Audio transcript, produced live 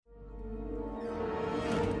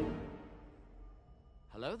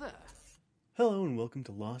Hello there. Hello and welcome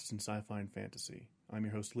to Lost in Sci-Fi and Fantasy. I'm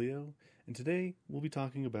your host Leo, and today we'll be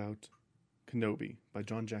talking about Kenobi by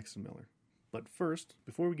John Jackson Miller. But first,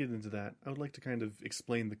 before we get into that, I would like to kind of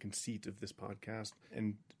explain the conceit of this podcast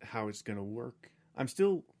and how it's going to work. I'm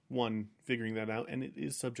still, figuring that out, and it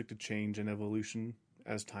is subject to change and evolution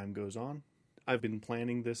as time goes on. I've been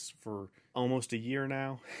planning this for almost a year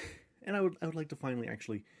now, and I would like to finally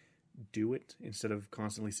actually do it instead of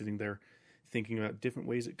constantly sitting there thinking about different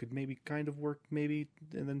ways it could maybe kind of work, maybe,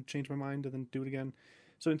 and then change my mind and then do it again.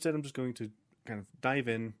 So instead, I'm just going to kind of dive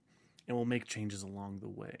in, and we'll make changes along the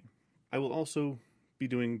way. I will also be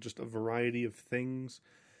doing just a variety of things.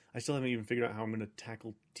 I still haven't even figured out how I'm going to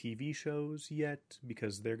tackle TV shows yet,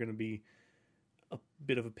 because they're going to be a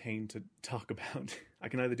bit of a pain to talk about. I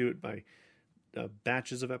can either do it by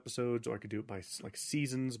batches of episodes, or I could do it by like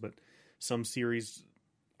seasons, but some series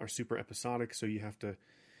are super episodic, so you have to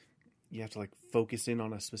like focus in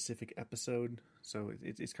on a specific episode. So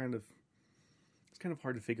it's kind of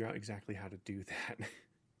hard to figure out exactly how to do that.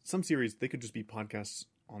 Some series, they could just be podcasts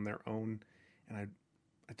on their own, and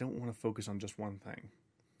I don't want to focus on just one thing.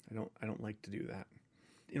 I don't like to do that.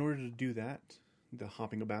 In order to do that, the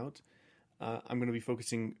hopping about, I'm going to be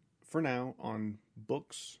focusing for now on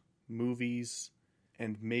books, movies,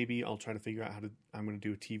 and maybe I'll try to figure out I'm going to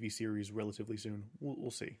do a TV series relatively soon.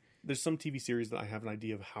 We'll see. There's some TV series that I have an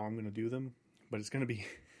idea of how I'm going to do them, but it's going to be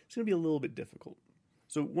a little bit difficult.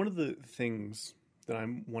 So one of the things that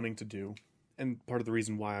I'm wanting to do, and part of the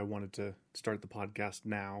reason why I wanted to start the podcast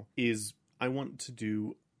now, is I want to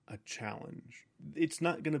do a challenge. It's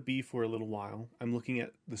not going to be for a little while. I'm looking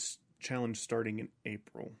at this challenge starting in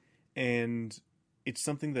April, and it's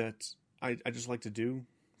something that I just like to do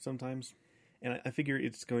sometimes, and I figure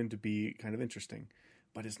it's going to be kind of interesting,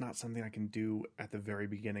 but it's not something I can do at the very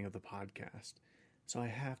beginning of the podcast. So I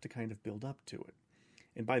have to kind of build up to it.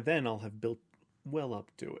 And by then I'll have built well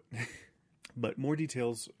up to it. But more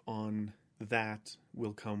details on that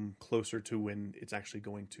will come closer to when it's actually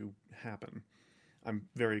going to happen. I'm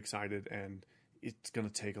very excited, and it's going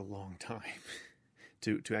to take a long time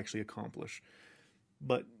to actually accomplish.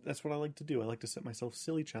 But that's what I like to do. I like to set myself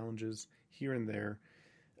silly challenges here and there.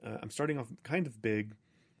 I'm starting off kind of big,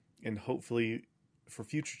 and hopefully for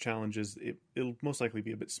future challenges, it'll most likely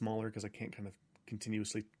be a bit smaller, because I can't kind of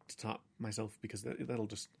continuously top myself, because that'll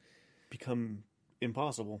just become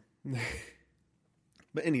impossible.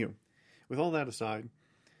 But anyway, with all that aside,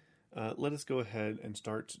 let us go ahead and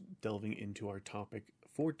start delving into our topic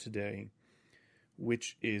for today,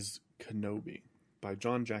 which is Kenobi by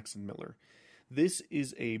John Jackson Miller. This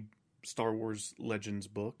is a Star Wars Legends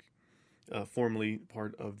book, formerly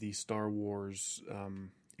part of the Star Wars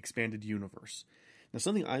expanded universe. Now,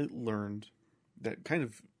 something I learned that kind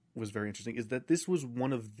of was very interesting is that this was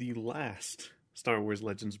one of the last Star Wars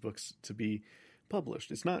Legends books to be published.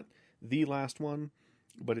 It's not the last one,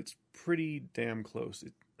 but it's pretty damn close.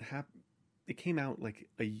 It came out like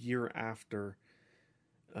a year after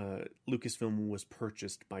Lucasfilm was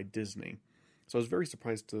purchased by Disney. So I was very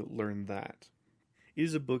surprised to learn that. It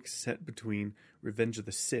is a book set between Revenge of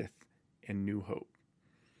the Sith and New Hope.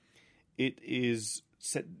 It is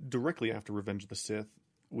set directly after Revenge of the Sith,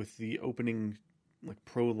 with the opening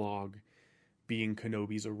prologue being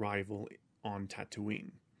Kenobi's arrival on Tatooine.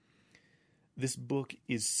 This book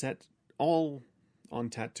is set all on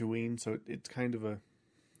Tatooine, so it's kind of a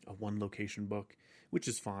one location book, which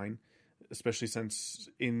is fine, especially since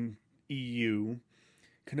in EU,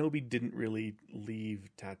 Kenobi didn't really leave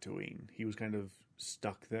Tatooine. He was kind of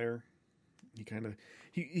stuck there.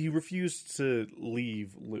 He refused to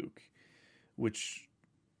leave Luke, which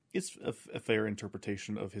is a fair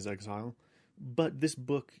interpretation of his exile. But this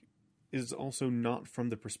book is also not from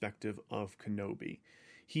the perspective of Kenobi.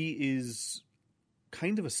 He is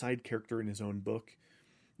kind of a side character in his own book,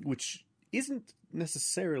 which isn't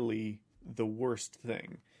necessarily the worst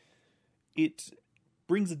thing. It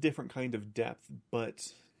brings a different kind of depth,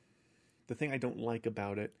 but the thing I don't like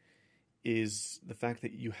about it is the fact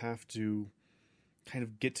that you have to kind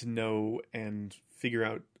of get to know and figure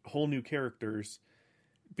out whole new characters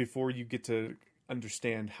before you get to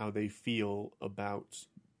understand how they feel about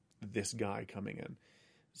this guy coming in.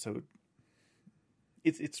 So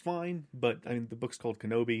it's fine, but I mean, the book's called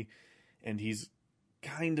Kenobi, and he's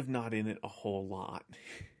kind of not in it a whole lot.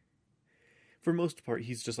 For most part,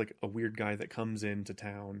 he's just like a weird guy that comes into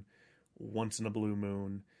town once in a blue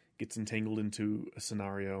moon, gets entangled into a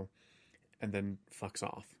scenario, and then fucks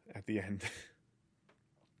off at the end.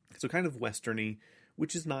 So kind of westerny,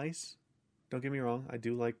 which is nice. Don't get me wrong, I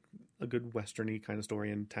do like a good westerny kind of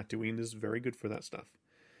story, and Tatooine is very good for that stuff.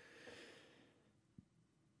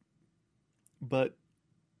 But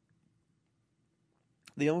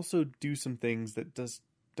they also do some things that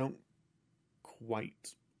don't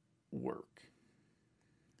quite work.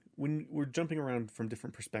 When we're jumping around from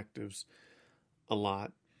different perspectives a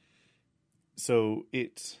lot, so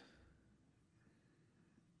it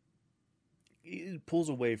pulls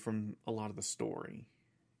away from a lot of the story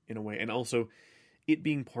in a way. And also, it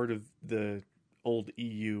being part of the old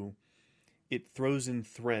EU, it throws in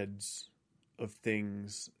threads of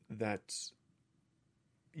things that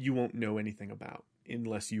you won't know anything about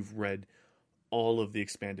unless you've read all of the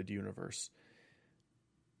expanded universe.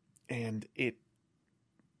 And it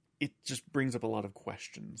just brings up a lot of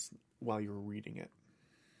questions while you're reading it.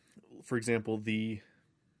 For example, the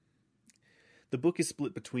book is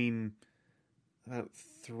split between about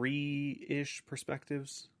 3-ish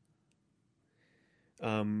perspectives.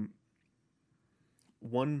 One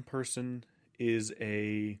person is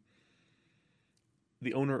the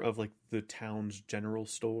owner of like the town's general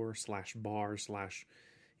store / bar /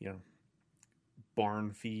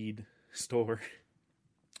 barn feed store.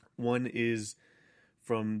 One is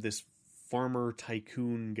from this farmer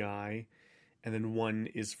tycoon guy, and then one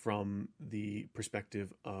is from the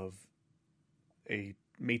perspective of a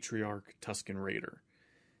matriarch Tusken Raider.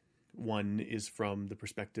 One is from the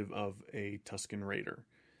perspective of a Tusken Raider.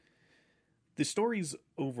 The stories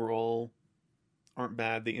overall aren't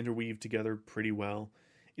bad. They interweave together pretty well.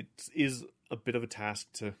 It is a bit of a task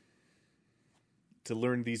to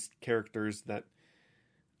learn these characters that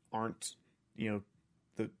aren't,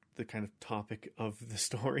 the kind of topic of the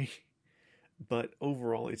story. But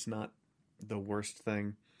overall, it's not the worst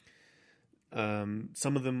thing.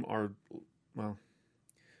 Some of them are, well,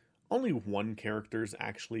 only one character is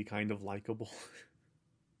actually kind of likable.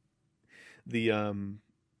 The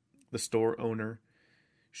store owner,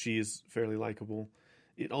 she is fairly likable.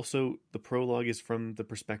 The prologue is from the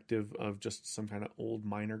perspective of just some kind of old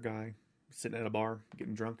miner guy sitting at a bar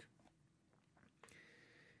getting drunk.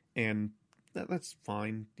 And that's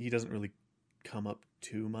fine. He doesn't really come up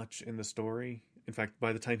too much in the story. In fact,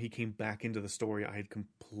 by the time he came back into the story, I had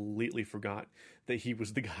completely forgot that he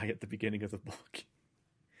was the guy at the beginning of the book.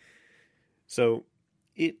 So,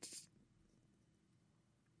 it's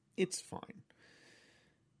fine.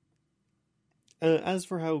 As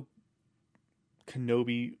for how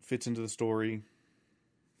Kenobi fits into the story,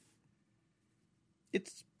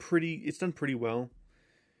 it's done pretty well.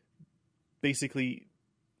 Basically,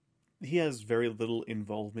 he has very little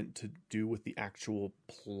involvement to do with the actual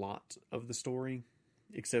plot of the story,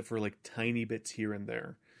 except for like tiny bits here and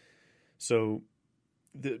there. So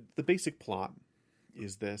the basic plot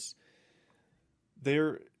is this.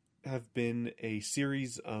 There have been a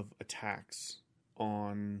series of attacks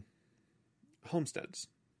on homesteads.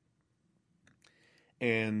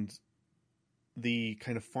 And the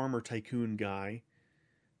kind of farmer tycoon guy,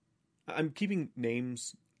 I'm keeping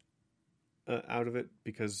names out of it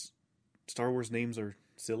because Star Wars names are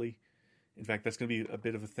silly. In fact, that's going to be a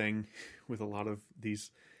bit of a thing with a lot of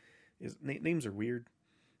these. Names are weird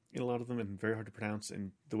in a lot of them and very hard to pronounce.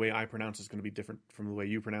 And the way I pronounce is going to be different from the way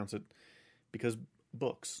you pronounce it because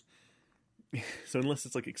books. So unless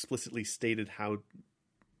it's like explicitly stated how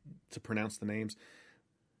to pronounce the names.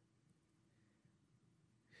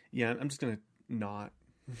 Yeah, I'm just going to not.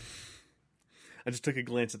 I just took a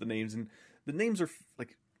glance at the names, and the names are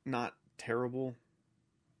like not terrible,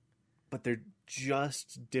 but they're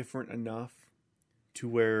just different enough to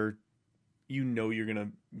where you're going to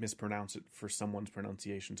mispronounce it for someone's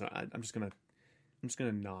pronunciation. So I'm just going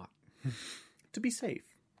to not to be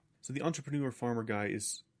safe. So the entrepreneur farmer guy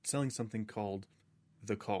is selling something called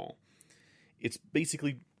The Call. It's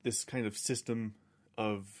basically this kind of system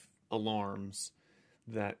of alarms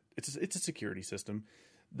that it's a security system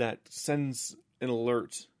that sends an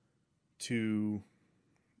alert to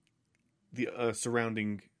the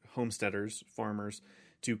surrounding homesteaders, farmers,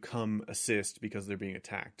 to come assist because they're being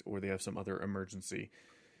attacked or they have some other emergency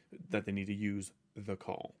that they need to use The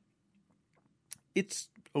Call. It's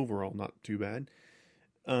overall not too bad.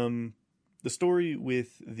 The story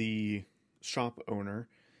with the shop owner,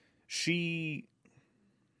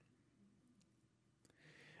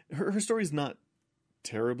 her story's not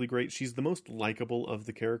terribly great. She's the most likable of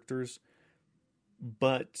the characters,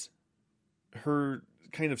 but her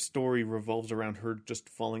kind of story revolves around her just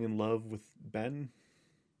falling in love with Ben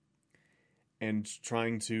and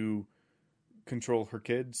trying to control her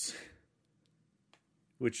kids,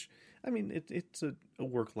 which, I mean, it's a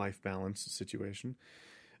work-life balance situation,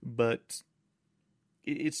 but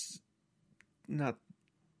it's not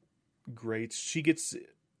great. She gets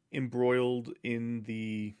embroiled in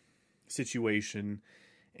the situation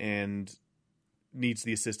and needs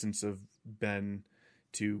the assistance of Ben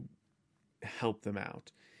to help them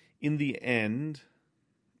out. In the end,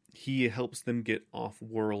 he helps them get off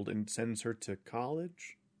world and sends her to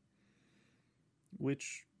college,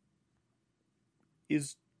 which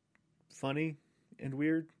is funny and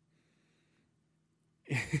weird.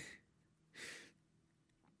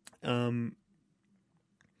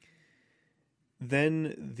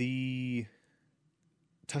 Then the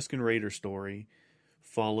Tusken Raider story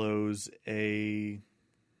follows a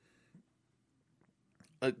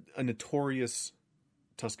notorious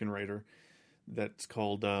Tusken Raider that's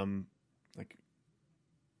called like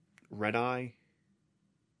Red Eye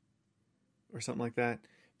or something like that.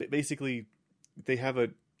 But basically, they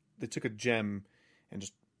took a gem and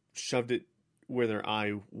just shoved it where their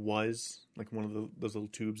eye was, like one of those little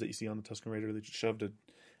tubes that you see on the Tusken Raider. They just shoved a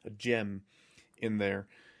gem in there.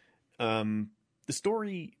 The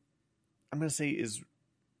story, I'm going to say, is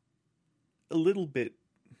a little bit...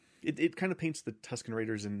 It kind of paints the Tusken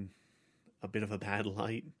Raiders in a bit of a bad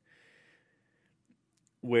light,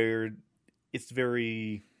 where it's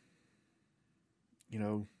very,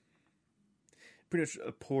 pretty much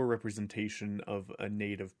a poor representation of a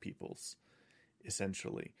native peoples,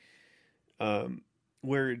 essentially.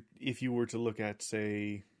 Where if you were to look at,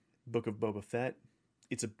 say, Book of Boba Fett,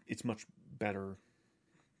 it's much better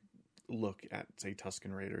look at, say,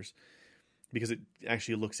 Tusken Raiders, because it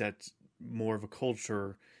actually looks at more of a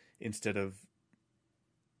culture instead of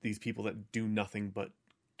these people that do nothing but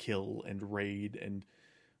kill and raid and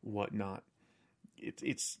whatnot.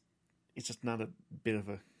 It's just not a bit of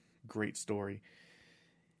a great story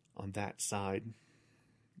on that side.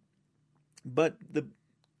 But the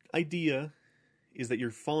idea is that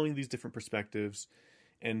you're following these different perspectives,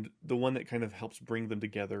 and the one that kind of helps bring them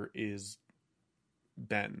together is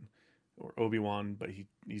Ben, or Obi-Wan, but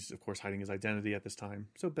he's of course hiding his identity at this time.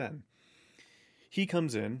 So Ben, he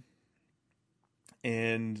comes in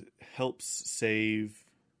and helps save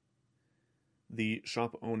the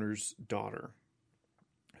shop owner's daughter,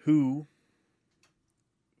 who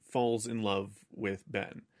falls in love with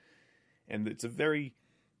Ben. And it's a very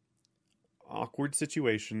awkward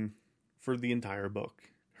situation for the entire book.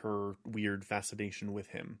 Her weird fascination with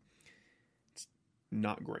him. It's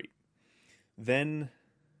not great. Then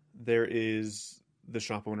there is the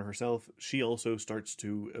shop owner herself. She also starts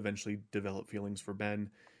to eventually develop feelings for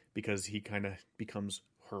Ben, because he kind of becomes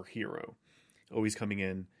her hero, always coming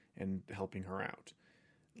in and helping her out.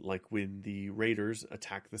 Like when the raiders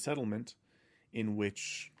attack the settlement, in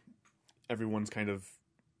which everyone's kind of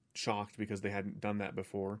shocked because they hadn't done that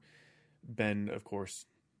before, Ben, of course,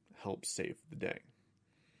 helps save the day.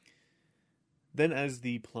 Then as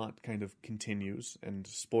the plot kind of continues, and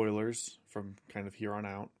spoilers from kind of here on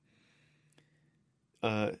out,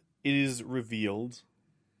 it is revealed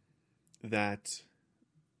that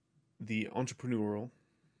the entrepreneurial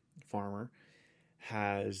farmer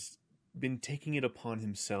has been taking it upon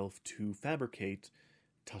himself to fabricate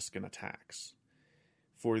Tusken attacks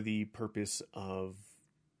for the purpose of,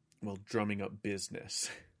 drumming up business.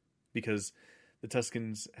 Because the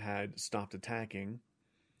Tuskens had stopped attacking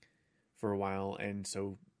for a while, and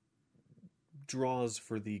so draws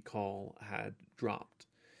for the call had dropped.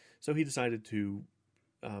 So he decided to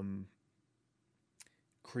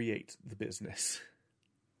create the business.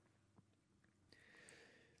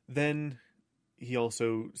 Then he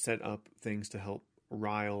also set up things to help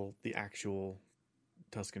rile the actual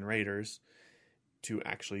Tusken Raiders to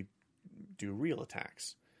actually do real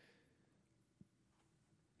attacks.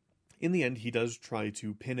 In the end, he does try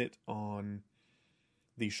to pin it on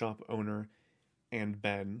the shop owner and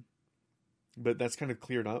Ben, but that's kind of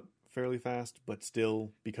cleared up fairly fast. But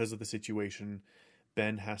still, because of the situation,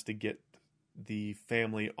 Ben has to get the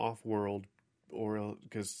family off-world, or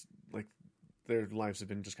because their lives have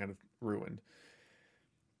been just kind of ruined.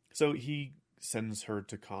 So he sends her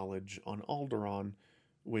to college on Alderaan,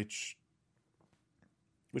 which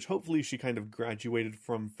hopefully she kind of graduated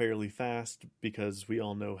from fairly fast, because we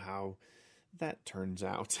all know how that turns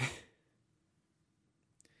out.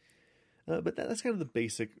 But that's kind of the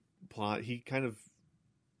basic plot. He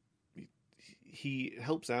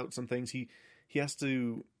helps out some things. He has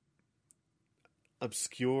to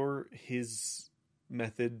obscure his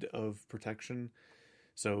method of protection.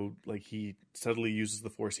 So, he subtly uses the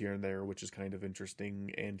Force here and there, which is kind of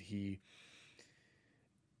interesting, and he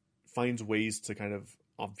finds ways to kind of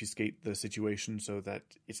obfuscate the situation so that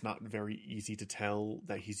it's not very easy to tell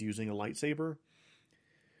that he's using a lightsaber.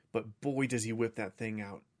 But boy, does he whip that thing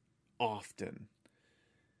out often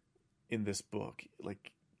in this book.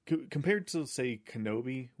 Compared to, say,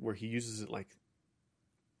 Kenobi, where he uses it like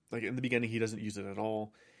in the beginning he doesn't use it at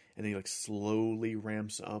all, and then he slowly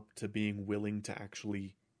ramps up to being willing to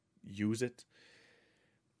actually use it.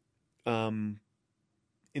 In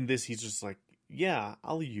this, he's just like, yeah,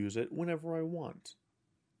 I'll use it whenever I want.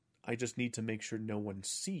 I just need to make sure no one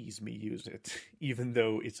sees me use it, even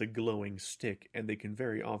though it's a glowing stick, and they can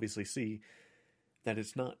very obviously see that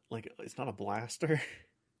it's not a blaster.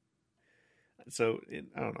 So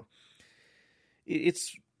I don't know.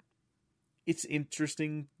 It's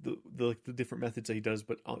interesting the different methods that he does,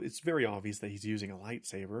 but it's very obvious that he's using a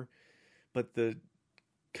lightsaber. But the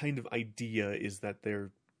kind of idea is that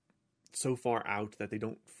they're so far out that they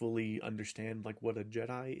don't fully understand like what a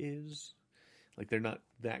Jedi is. Like they're not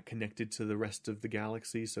that connected to the rest of the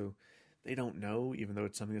galaxy, so they don't know, even though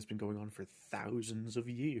it's something that's been going on for thousands of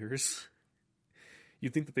years.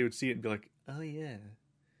 You'd think that they would see it and be like, oh yeah.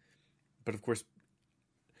 But of course,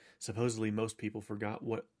 supposedly most people forgot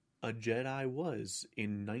what a Jedi was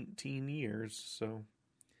in 19 years, so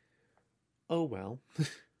oh well.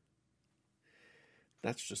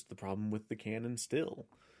 That's just the problem with the canon still.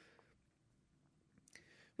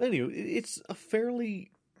 But anyway, it's a fairly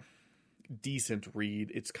decent read.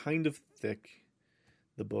 It's kind of thick,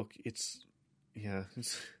 the book. It's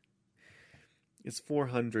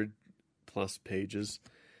 400 plus pages.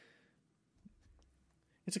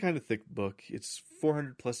 It's a kind of thick book. It's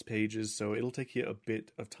 400 plus pages, so it'll take you a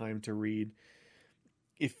bit of time to read.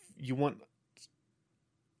 If you want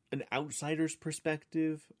an outsider's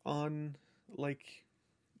perspective on like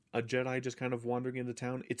a Jedi just kind of wandering into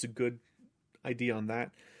town, it's a good idea on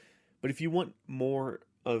that. But if you want more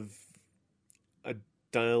of a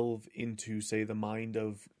delve into, say, the mind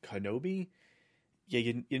of Kenobi,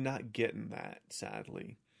 yeah, you're not getting that,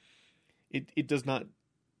 sadly. It does not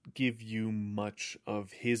give you much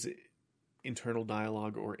of his internal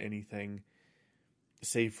dialogue or anything,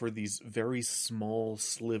 save for these very small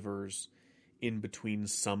slivers in between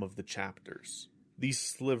some of the chapters. These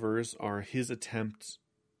slivers are his attempt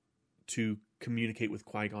to communicate with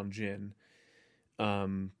Qui-Gon Jinn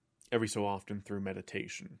every so often through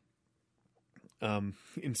meditation.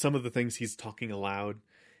 In some of the things he's talking aloud,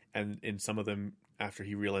 and in some of them after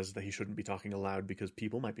he realizes that he shouldn't be talking aloud because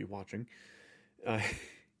people might be watching,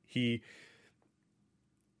 he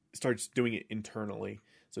starts doing it internally.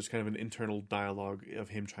 So it's kind of an internal dialogue of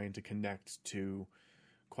him trying to connect to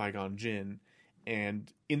Qui-Gon Jinn.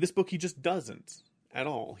 And in this book, he just doesn't at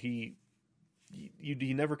all. He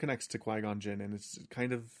never connects to Qui-Gon Jinn, and it's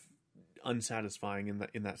kind of unsatisfying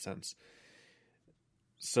in that sense.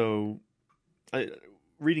 So,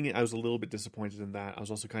 reading it, I was a little bit disappointed in that. I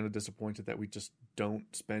was also kind of disappointed that we just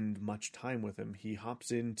don't spend much time with him. He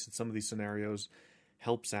hops into some of these scenarios,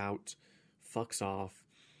 helps out, fucks off,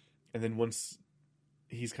 and then once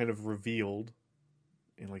he's kind of revealed,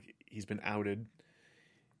 and like he's been outed,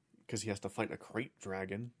 because he has to fight a crate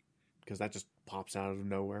dragon, because that just pops out of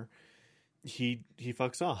nowhere, he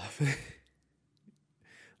fucks off.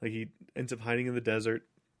 Like he ends up hiding in the desert,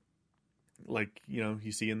 like, you know,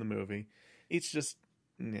 you see in the movie. It's just,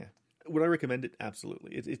 yeah. Would I recommend it?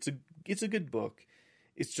 Absolutely. It's a good book.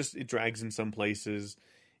 It's just, it drags in some places,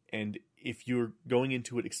 and if you're going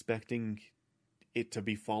into it expecting it to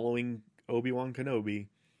be following Obi-Wan Kenobi,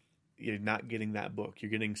 you're not getting that book.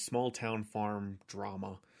 You're getting small town farm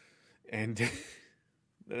drama, and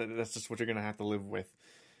that's just what you're going to have to live with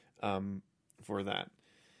for that.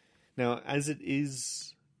 Now, as it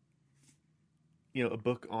is, you know, a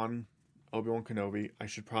book on Obi-Wan Kenobi, I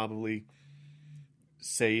should probably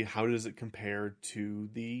say, how does it compare to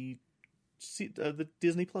the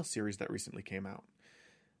Disney Plus series that recently came out,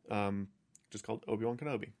 just called Obi-Wan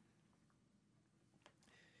Kenobi?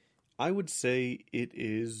 I would say it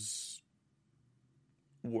is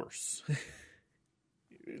worse,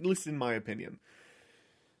 at least in my opinion.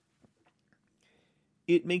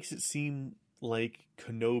 It makes it seem like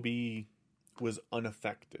Kenobi was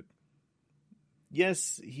unaffected.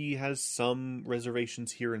 Yes, he has some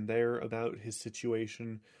reservations here and there about his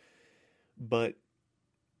situation, but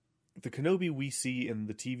the Kenobi we see in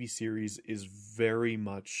the TV series is very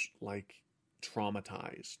much like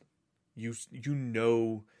traumatized. You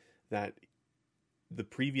know that the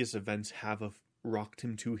previous events have rocked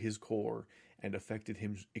him to his core and affected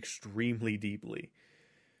him extremely deeply.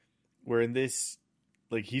 Where in this,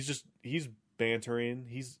 like, he's bantering.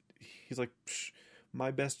 He's like, psh,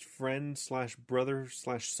 my best friend / brother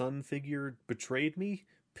 / son figure betrayed me?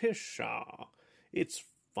 Pshaw. It's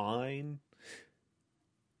fine.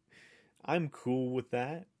 I'm cool with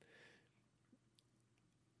that.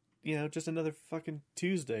 You know, just another fucking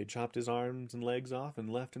Tuesday. Chopped his arms and legs off and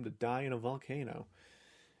left him to die in a volcano.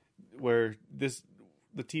 Where the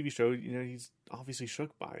TV show, you know, he's obviously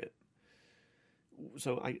shook by it.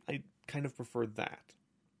 So I kind of prefer that.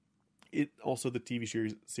 it also the TV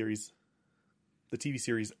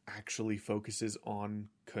series actually focuses on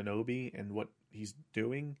Kenobi and what he's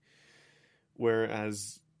doing,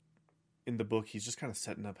 whereas in the book he's just kind of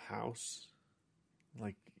setting up house.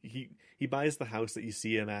 Like he buys the house that you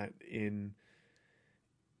see him at in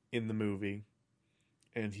the movie,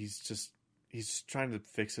 and he's trying to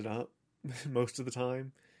fix it up most of the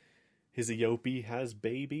time. His Ayopi has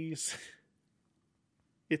babies.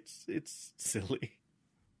 It's silly.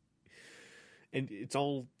 And it's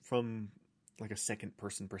all from like a second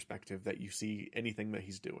person perspective that you see anything that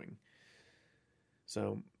he's doing.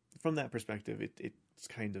 So from that perspective, it's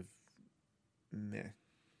kind of meh.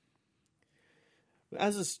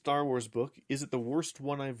 As a Star Wars book, is it the worst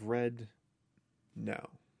one I've read? No.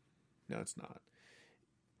 No, it's not.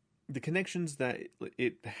 The connections that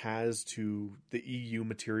it has to the EU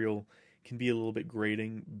material can be a little bit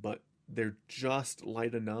grating, but they're just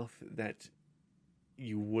light enough that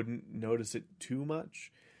you wouldn't notice it too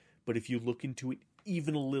much. But if you look into it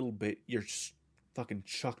even a little bit, you're just fucking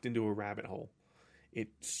chucked into a rabbit hole. It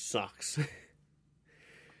sucks.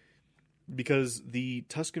 Because the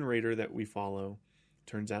Tusken Raider that we follow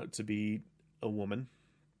turns out to be a woman,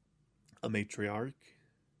 a matriarch,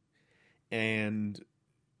 and,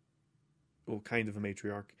 well, kind of a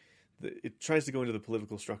matriarch. It tries to go into the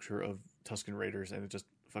political structure of Tusken Raiders, and it just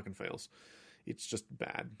fucking fails. It's just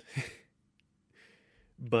bad.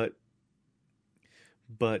 But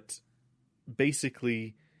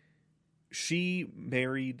basically, she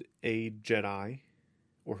married a Jedi,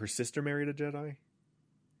 or her sister married a Jedi.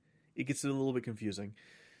 It gets a little bit confusing.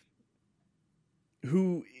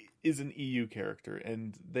 Who is an EU character,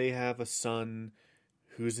 and they have a son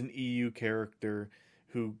who's an EU character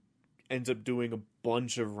who ends up doing a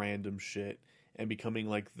bunch of random shit and becoming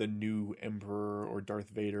like the new Emperor or Darth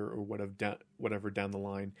Vader or whatever down the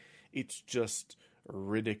line. It's just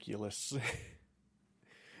ridiculous.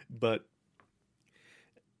 But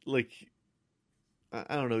like,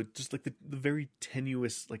 I don't know, just like the very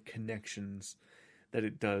tenuous like connections that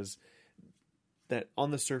it does that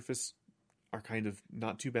on the surface are kind of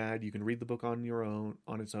not too bad. You can read the book on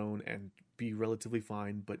its own and be relatively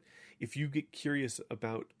fine. But if you get curious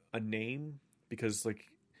about a name, because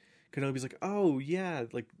like Kenobi's like, oh yeah,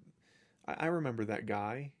 like I remember that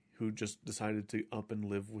guy who just decided to up and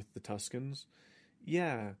live with the Tuskens.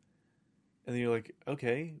 Yeah. And then you're like,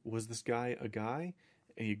 okay, was this guy a guy?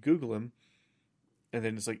 And you Google him, and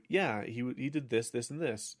then it's like, yeah, he did this, and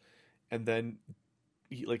this. And then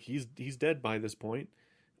he's dead by this point,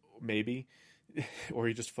 maybe, or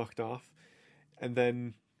he just fucked off, and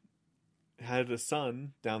then had a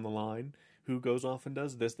son down the line who goes off and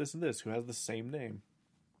does this, and this, who has the same name.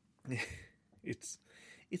 It's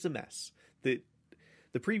a mess. The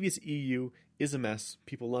previous EU is a mess.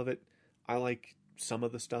 People love it. I like some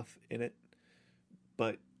of the stuff in it,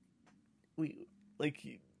 but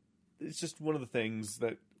it's just one of the things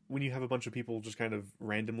that when you have a bunch of people just kind of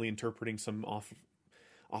randomly interpreting some off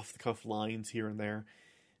the cuff lines here and there,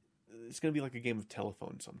 it's going to be like a game of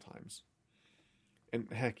telephone sometimes. And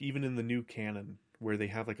heck, even in the new canon, where they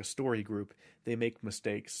have like a story group, they make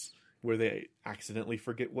mistakes where they accidentally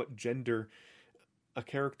forget what gender a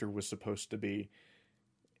character was supposed to be.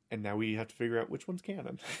 And now we have to figure out which one's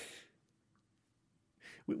canon.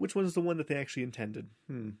 Which one is the one that they actually intended?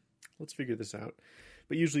 Let's figure this out.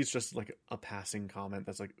 But usually it's just like a passing comment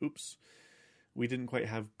that's like, oops, we didn't quite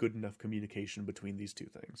have good enough communication between these two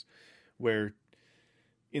things. Where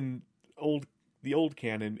in the old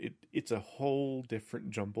canon, it's a whole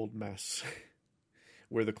different jumbled mess.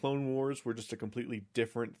 Where the Clone Wars were just a completely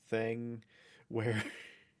different thing. Where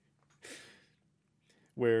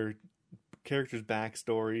characters'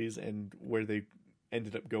 backstories and where they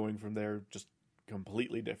ended up going from there just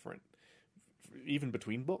completely different. Even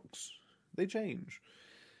between books, they change.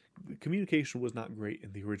 The communication was not great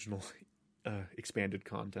in the original expanded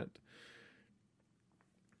content.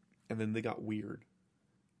 And then they got weird.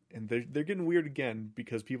 And they're getting weird again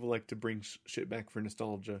because people like to bring shit back for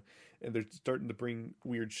nostalgia. And they're starting to bring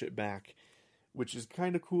weird shit back, which is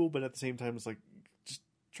kind of cool, but at the same time it's like, just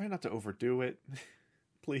try not to overdo it.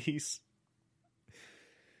 Please.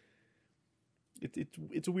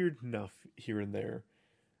 It's weird enough here and there.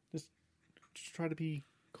 Just try to be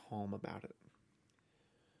calm about it.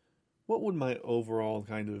 What would my overall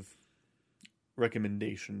kind of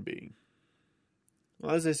recommendation be?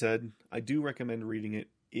 Well, as I said, I do recommend reading it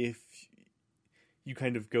if you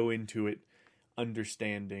kind of go into it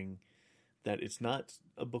understanding that it's not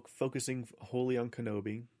a book focusing wholly on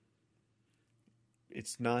Kenobi.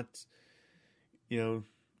 It's not, an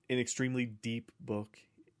extremely deep book.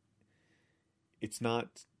 It's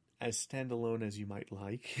not as standalone as you might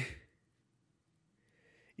like.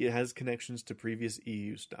 It has connections to previous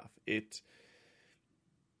EU stuff. It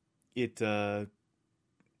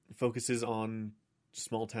focuses on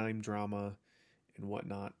small-time drama and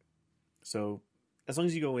whatnot. So as long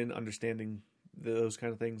as you go in understanding those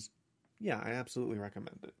kind of things, yeah, I absolutely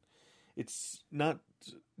recommend it. It's not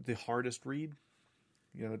the hardest read.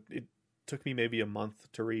 You know, it took me maybe a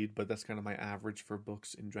month to read, but that's kind of my average for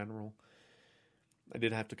books in general. I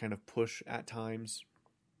did have to kind of push at times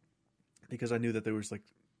because I knew that there was like,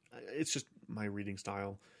 it's just my reading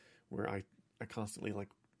style where I constantly like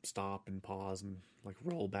stop and pause and like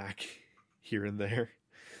roll back here and there.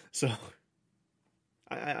 So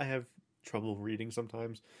I have trouble reading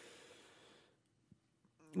sometimes,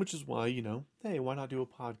 which is why, you know, hey, why not do a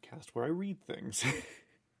podcast where I read things?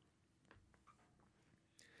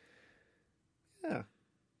 Yeah.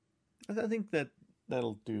 I think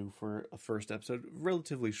that'll do for a first episode.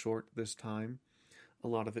 Relatively short this time. A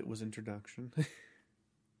lot of it was introduction.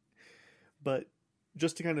 But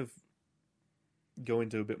just to kind of go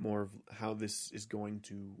into a bit more of how this is going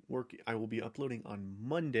to work, I will be uploading on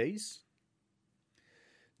Mondays.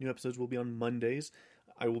 New episodes will be on Mondays.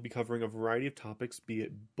 I will be covering a variety of topics, be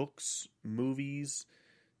it books, movies,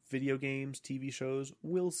 video games, TV shows.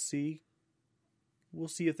 We'll see. We'll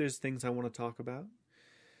see if there's things I want to talk about.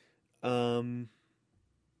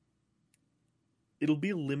 It'll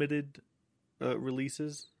be limited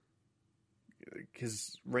releases,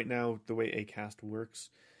 because right now the way Acast works,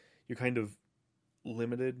 you're kind of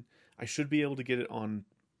limited. I should be able to get it on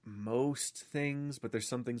most things, but there's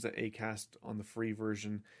some things that Acast on the free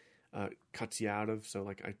version cuts you out of. So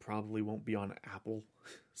like I probably won't be on Apple,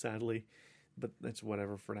 sadly, but that's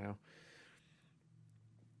whatever for now.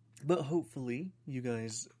 But hopefully you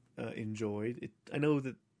guys enjoyed it. I know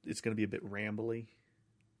that it's going to be a bit rambly.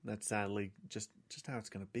 That's sadly just how it's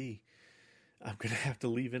going to be. I'm going to have to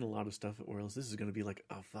leave in a lot of stuff, or else this is going to be like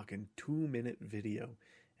a fucking 2-minute video.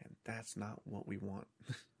 And that's not what we want.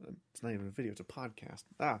 It's not even a video, it's a podcast.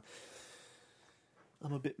 I'm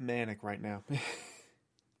a bit manic right now.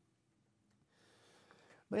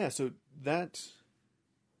 But yeah, so that's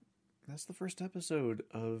the first episode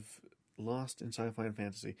of Lost in Sci-Fi and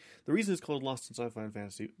Fantasy. The reason it's called Lost in Sci-Fi and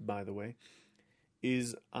Fantasy, by the way,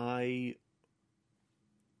 is I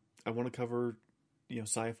want to cover, you know,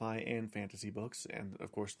 sci-fi and fantasy books, and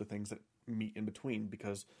of course the things that meet in between,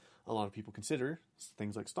 because a lot of people consider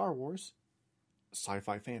things like Star Wars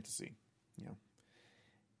sci-fi fantasy, you know,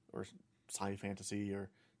 or sci-fantasy or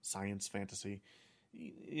science fantasy,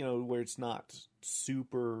 you know, where it's not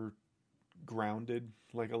super grounded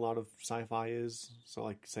like a lot of sci-fi is. So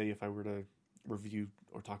like, say if I were to review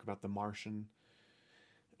or talk about The Martian,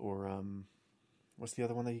 or what's the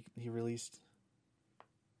other one that he released?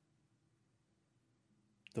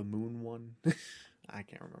 The Moon one? I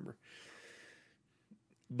can't remember.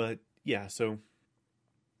 But yeah, so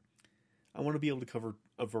I want to be able to cover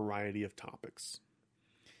a variety of topics.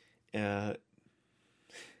 One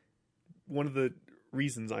of the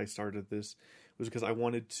reasons I started this was because I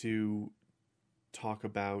wanted to talk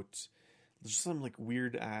about just some like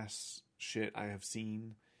weird ass shit I have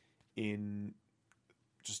seen in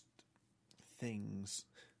just things.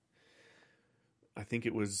 I think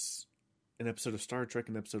it was an episode of Star Trek,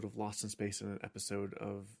 an episode of Lost in Space, and an episode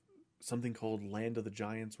of something called Land of the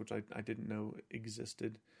Giants, which I didn't know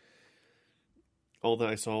existed. All that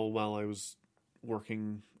I saw while I was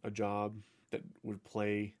working a job that would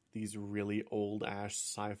play these really old-ass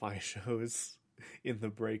sci-fi shows in the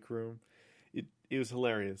break room. It was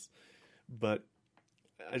hilarious. But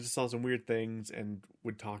I just saw some weird things and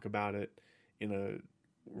would talk about it in a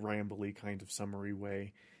rambly kind of summary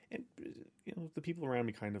way. And, you know, the people around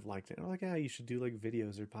me kind of liked it. And I was like, yeah, you should do like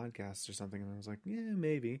videos or podcasts or something. And I was like, yeah,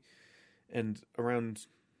 maybe. And around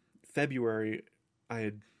February, I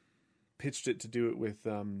had pitched it to do it with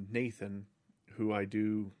Nathan, who I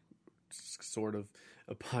do sort of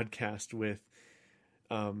a podcast with,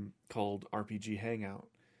 called RPG Hangout.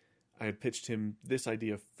 I had pitched him this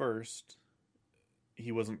idea first.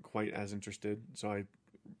 He wasn't quite as interested, so I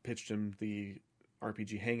pitched him the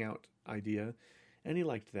RPG Hangout idea, and he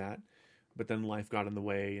liked that. But then life got in the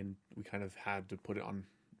way, and we kind of had to put it on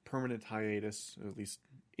permanent hiatus, or at least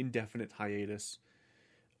indefinite hiatus,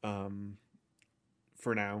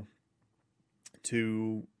 for now,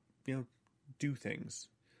 to, you know, do things,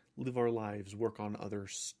 live our lives, work on other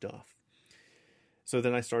stuff. So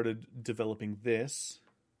then I started developing this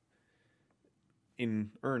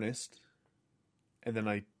in earnest, and then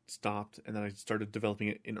I stopped, and then I started developing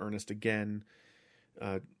it in earnest again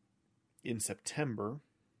in September,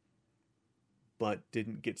 but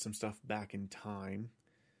didn't get some stuff back in time.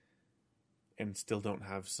 and still don't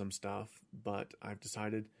have some stuff, but I've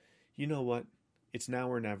decided, you know what? It's now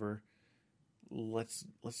or never. Let's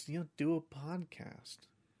do a podcast.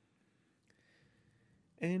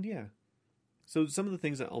 And yeah. So some of the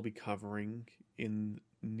things that I'll be covering in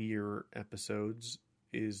near episodes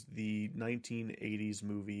is the 1980s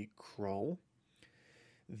movie Krull,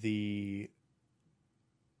 the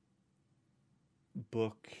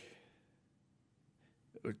book,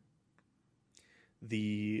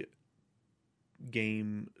 the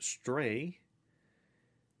game Stray,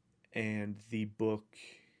 and the book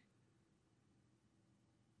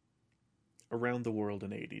Around the World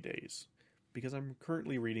in 80 Days, because I'm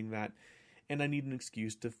currently reading that and I need an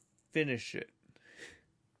excuse to finish it.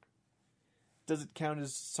 Does it count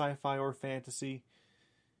as sci-fi or fantasy?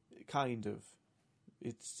 Kind of.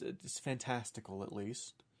 It's fantastical, at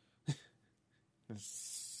least.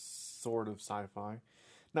 It's sort of sci-fi.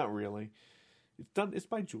 Not really. It's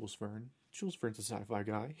by Jules Verne. Jules Verne's a sci-fi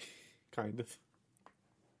guy. Kind of.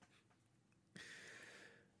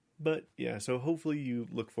 But yeah, so hopefully you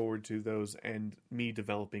look forward to those and me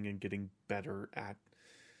developing and getting better at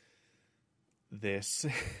this.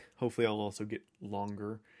 Hopefully I'll also get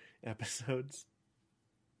longer episodes.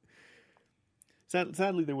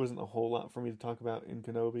 Sadly, there wasn't a whole lot for me to talk about in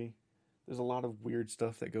Kenobi. There's a lot of weird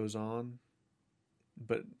stuff that goes on,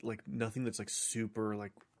 but like nothing that's like super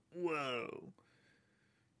like whoa.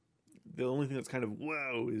 The only thing that's kind of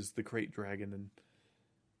whoa is the crate dragon, and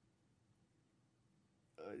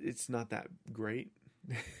it's not that great.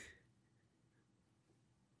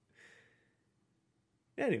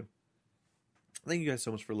 Anyway, thank you guys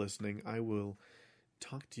so much for listening. I will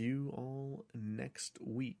talk to you all next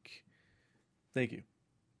week. Thank you.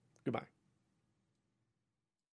 Goodbye.